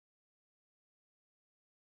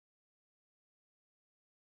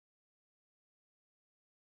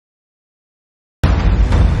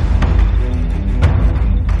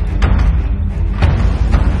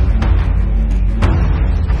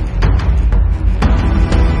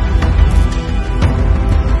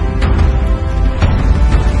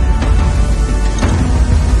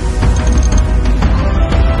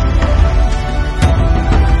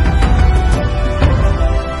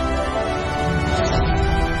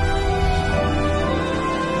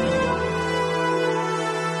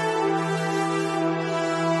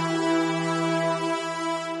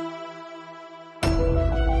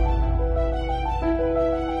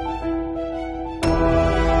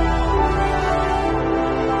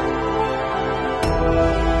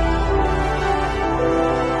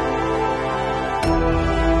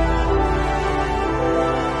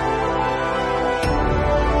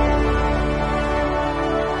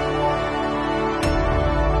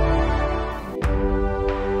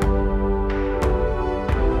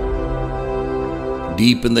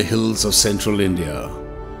Deep in the hills of central India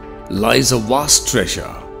lies a vast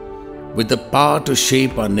treasure with the power to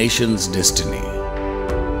shape our nation's destiny.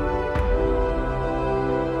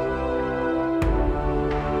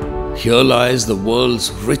 Here lies the world's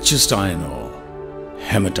richest iron ore,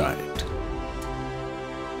 hematite.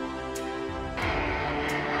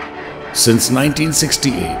 Since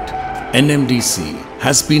 1968, NMDC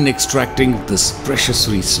has been extracting this precious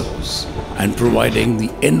resource and providing the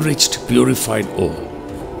enriched purified ore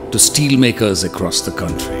to steelmakers across the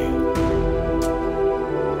country.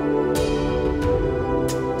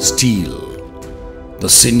 Steel, the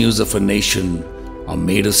sinews of a nation, are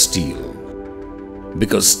made of steel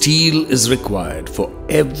because steel is required for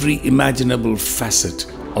every imaginable facet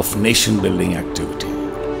of nation-building activity.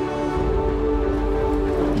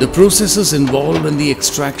 The processes involved in the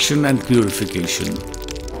extraction and purification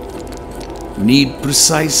need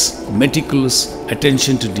precise, meticulous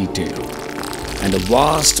attention to detail and a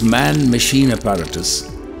vast man-machine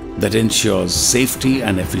apparatus that ensures safety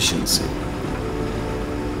and efficiency.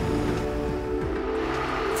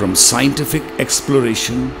 From scientific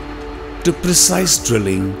exploration to precise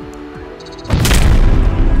drilling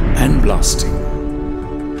and blasting,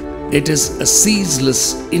 it is a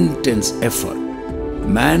ceaseless, intense effort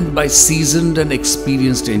manned by seasoned and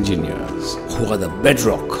experienced engineers who are the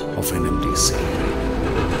bedrock of NMDC.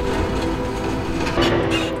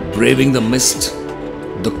 Braving the mist,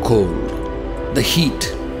 the cold, the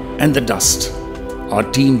heat and the dust, our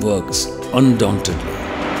team works undauntedly.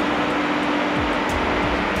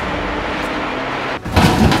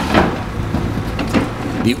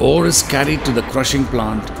 The ore is carried to the crushing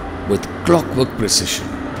plant with clockwork precision.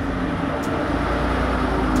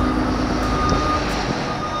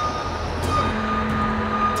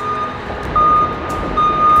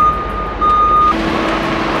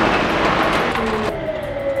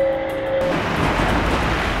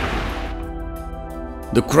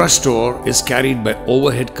 The crushed ore is carried by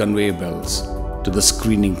overhead conveyor belts to the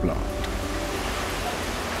screening plant.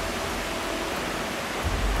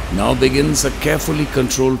 Now begins a carefully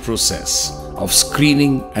controlled process of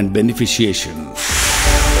screening and beneficiation.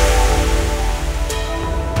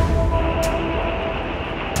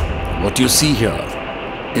 What you see here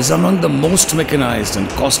is among the most mechanized and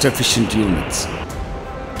cost-efficient units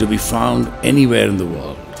to be found anywhere in the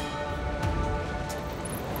world.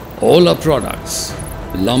 All our products,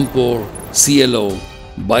 lump ore, CLO,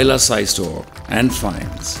 bila-sized ore and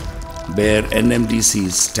fines, bear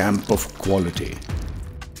NMDC's stamp of quality,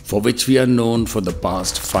 for which we are known for the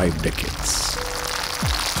past 5 decades.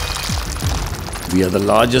 We are the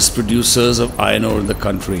largest producers of iron ore in the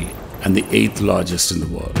country and the 8th largest in the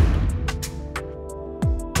world.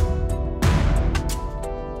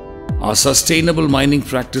 Our sustainable mining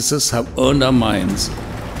practices have earned our mines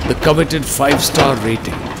the coveted 5-star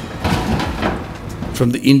rating from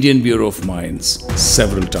the Indian Bureau of Mines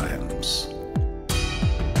several times.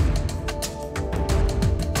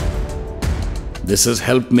 This has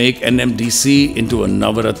helped make NMDC into a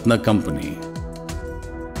Navaratna company,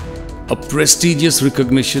 a prestigious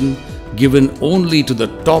recognition given only to the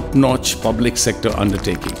top-notch public sector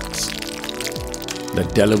undertakings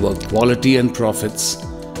that deliver quality and profits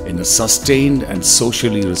in a sustained and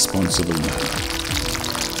socially responsible manner.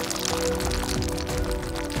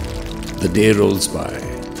 The day rolls by,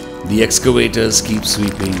 the excavators keep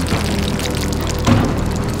sweeping,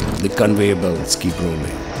 the conveyor belts keep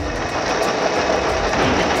rolling,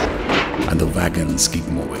 and the wagons keep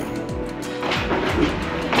moving.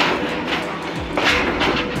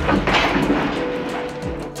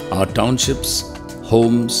 Our townships,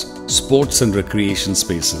 homes, sports and recreation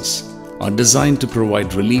spaces are designed to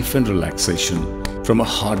provide relief and relaxation from a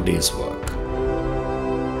hard day's work.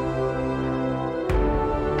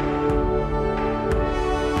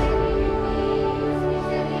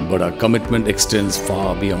 But our commitment extends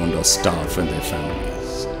far beyond our staff and their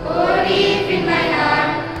families. Oh, deep in my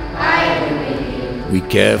heart, I do believe. We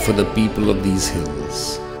care for the people of these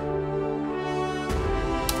hills.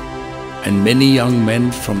 And many young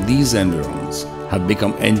men from these environs have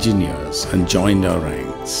become engineers and joined our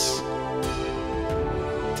ranks.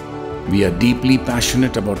 We are deeply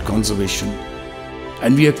passionate about conservation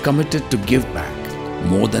and we are committed to give back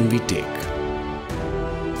more than we take.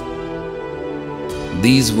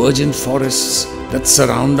 These virgin forests that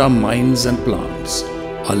surround our mines and plants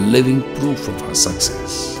are living proof of our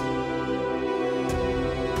success.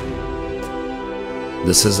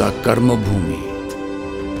 This is our Karma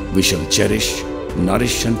Bhumi. We shall cherish,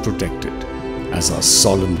 nourish and protect it as our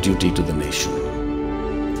solemn duty to the nation.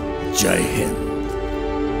 Jai Hind.